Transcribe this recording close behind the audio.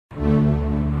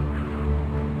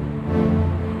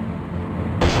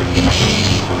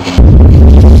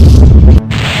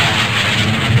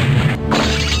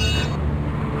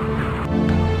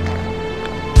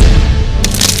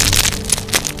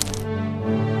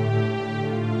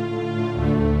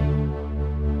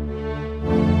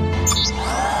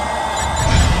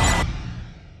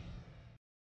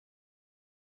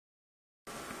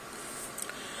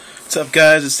What's up,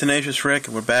 guys? It's TenaciousRic,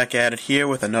 and we're back at it here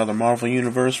with another Marvel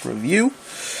Universe review.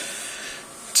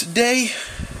 Today,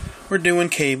 we're doing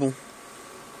Cable.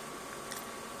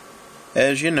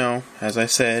 As you know, as I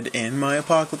said in my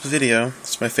Apocalypse video,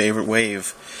 it's my favorite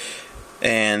wave.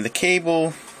 And the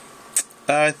Cable,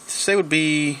 I'd say would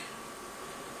be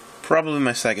probably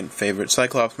my second favorite.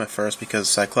 Cyclops my first, because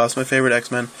Cyclops is my favorite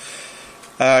X-Men.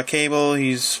 Cable,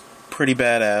 he's pretty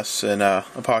badass in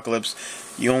Apocalypse.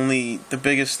 The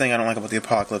biggest thing I don't like about the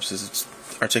Apocalypse is its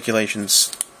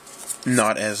articulation's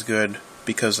not as good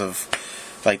because of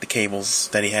like the cables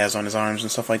that he has on his arms and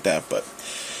stuff like that, but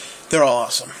they're all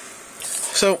awesome.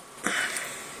 So,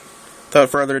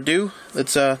 without further ado,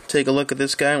 let's take a look at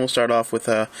this guy, and we'll start off with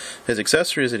his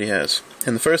accessories that he has.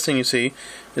 And the first thing you see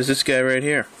is this guy right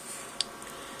here.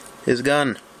 His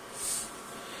gun.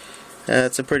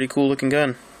 That's a pretty cool looking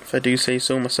gun, if I do say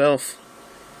so myself.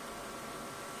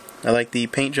 I like the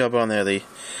paint job on there, the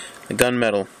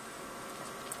gunmetal.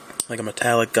 Like a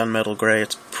metallic gunmetal gray.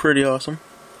 It's pretty awesome.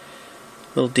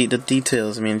 The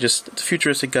details, I mean, just it's a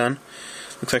futuristic gun.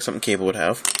 Looks like something Cable would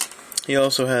have. He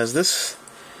also has this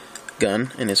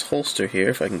gun in his holster here,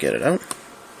 if I can get it out.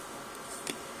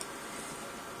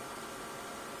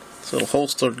 This little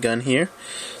holstered gun here.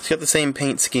 It's got the same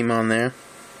paint scheme on there.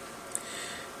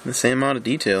 And the same amount of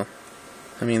detail.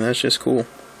 I mean, that's just cool.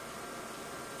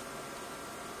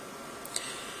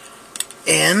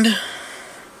 And,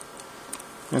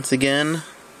 once again,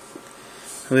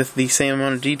 with the same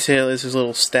amount of detail is his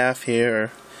little staff here,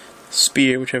 or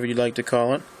spear, whichever you'd like to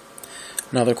call it.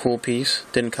 Another cool piece.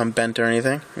 Didn't come bent or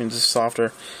anything. I mean, it's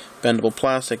softer, bendable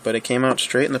plastic, but it came out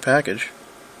straight in the package.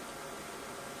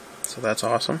 So that's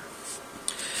awesome.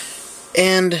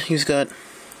 And he's got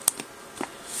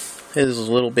his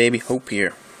little baby Hope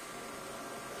here.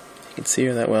 You can see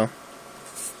her that well.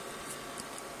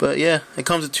 But yeah, it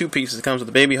comes with two pieces. It comes with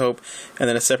the Baby Hope, and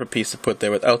then a separate piece to put there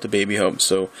without the Baby Hope.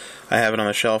 So I have it on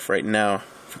the shelf right now.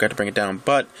 Forgot to bring it down.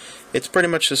 But it's pretty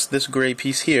much just this gray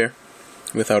piece here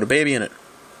without a baby in it.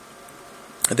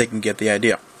 I think you can get the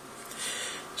idea.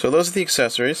 So those are the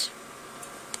accessories.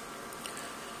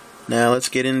 Now let's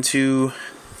get into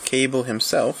Cable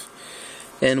himself.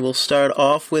 And we'll start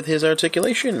off with his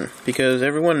articulation, because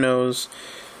everyone knows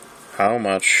how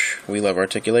much we love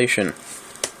articulation.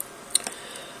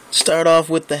 Start off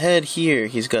with the head here.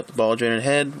 He's got the ball jointed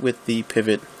head with the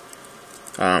pivot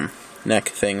neck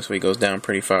thing, so he goes down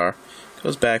pretty far.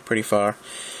 Goes back pretty far.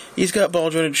 He's got ball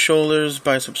jointed shoulders,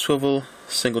 bicep swivel,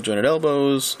 single jointed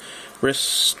elbows,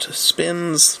 wrist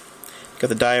spins. Got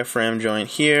the diaphragm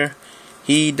joint here.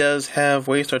 He does have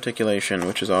waist articulation,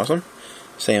 which is awesome.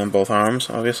 Same on both arms,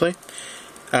 obviously.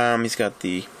 He's got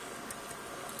the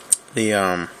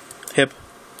hip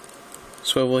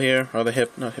swivel here, or the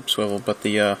hip, not hip swivel, but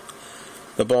the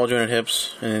ball jointed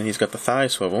hips, and then he's got the thigh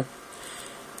swivel,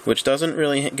 which doesn't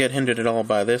really get hindered at all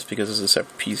by this because it's a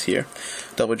separate piece here.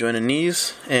 Double jointed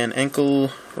knees and ankle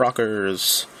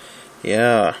rockers.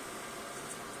 Yeah.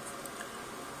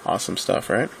 Awesome stuff,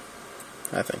 right?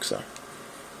 I think so.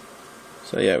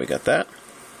 So yeah, we got that.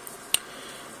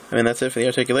 I mean, that's it for the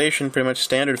articulation. Pretty much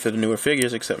standard for the newer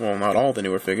figures, except, well, not all the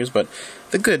newer figures, but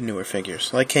the good newer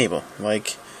figures, like Cable,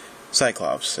 like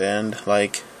Cyclops, and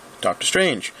like Doctor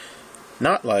Strange.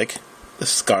 Not like the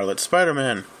Scarlet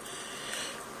Spider-Man.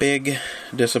 Big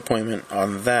disappointment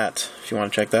on that. If you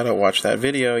want to check that out, watch that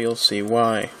video, you'll see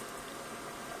why.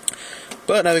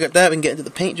 But now we got that, we can get into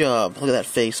the paint job. Look at that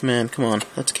face, man. Come on,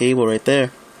 that's Cable right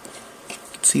there. You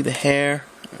can see the hair.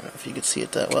 I don't know if you can see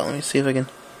it that well. Let me see if I can.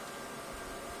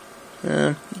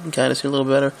 You can kind of see a little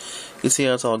better. You can see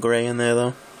how it's all gray in there,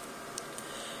 though.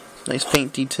 Nice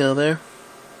paint detail there.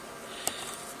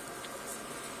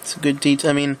 It's a good detail.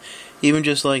 I mean, even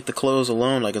just like the clothes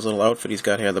alone, like his little outfit he's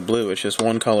got here, the blue. It's just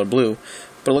one color blue,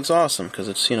 but it looks awesome because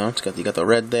it's, you know, you got the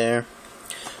red there,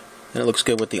 and it looks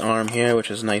good with the arm here, which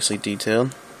is nicely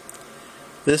detailed.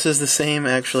 This is the same,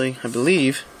 actually, I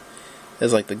believe,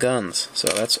 as like the guns, so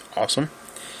that's awesome.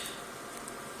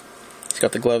 He's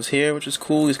got the gloves here, which is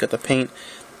cool. He's got the paint,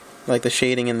 like the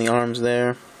shading in the arms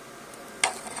there.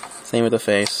 Same with the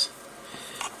face.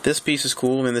 This piece is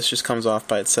cool. I mean, this just comes off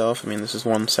by itself. I mean, this is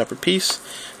one separate piece.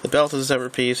 The belt is a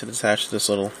separate piece. It's attached to this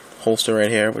little holster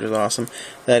right here, which is awesome.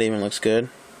 That even looks good.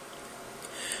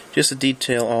 Just the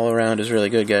detail all around is really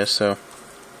good, guys. So,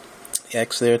 the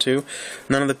X there, too.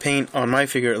 None of the paint, on my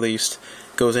figure at least,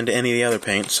 goes into any of the other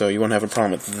paint, so you won't have a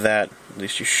problem with that. At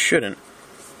least you shouldn't,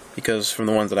 because from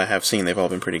the ones that I have seen, they've all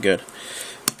been pretty good.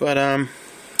 But,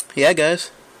 yeah, guys.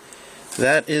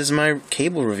 That is my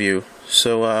Cable review.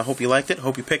 So I hope you liked it.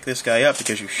 Hope you picked this guy up,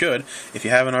 because you should. If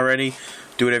you haven't already,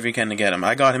 do whatever you can to get him.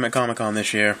 I got him at Comic-Con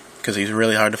this year. because he's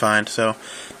really hard to find. So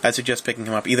I'd suggest picking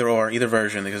him up either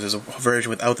version, because there's a version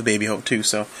without the Baby Hope too.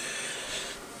 So,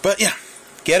 but yeah,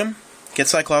 get him. Get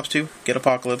Cyclops too. Get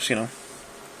Apocalypse. You know.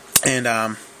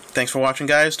 And thanks for watching,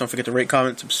 guys. Don't forget to rate,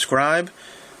 comment, subscribe,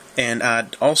 and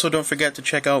also don't forget to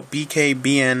check out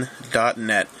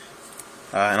bkbn.net.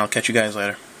 And I'll catch you guys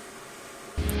later.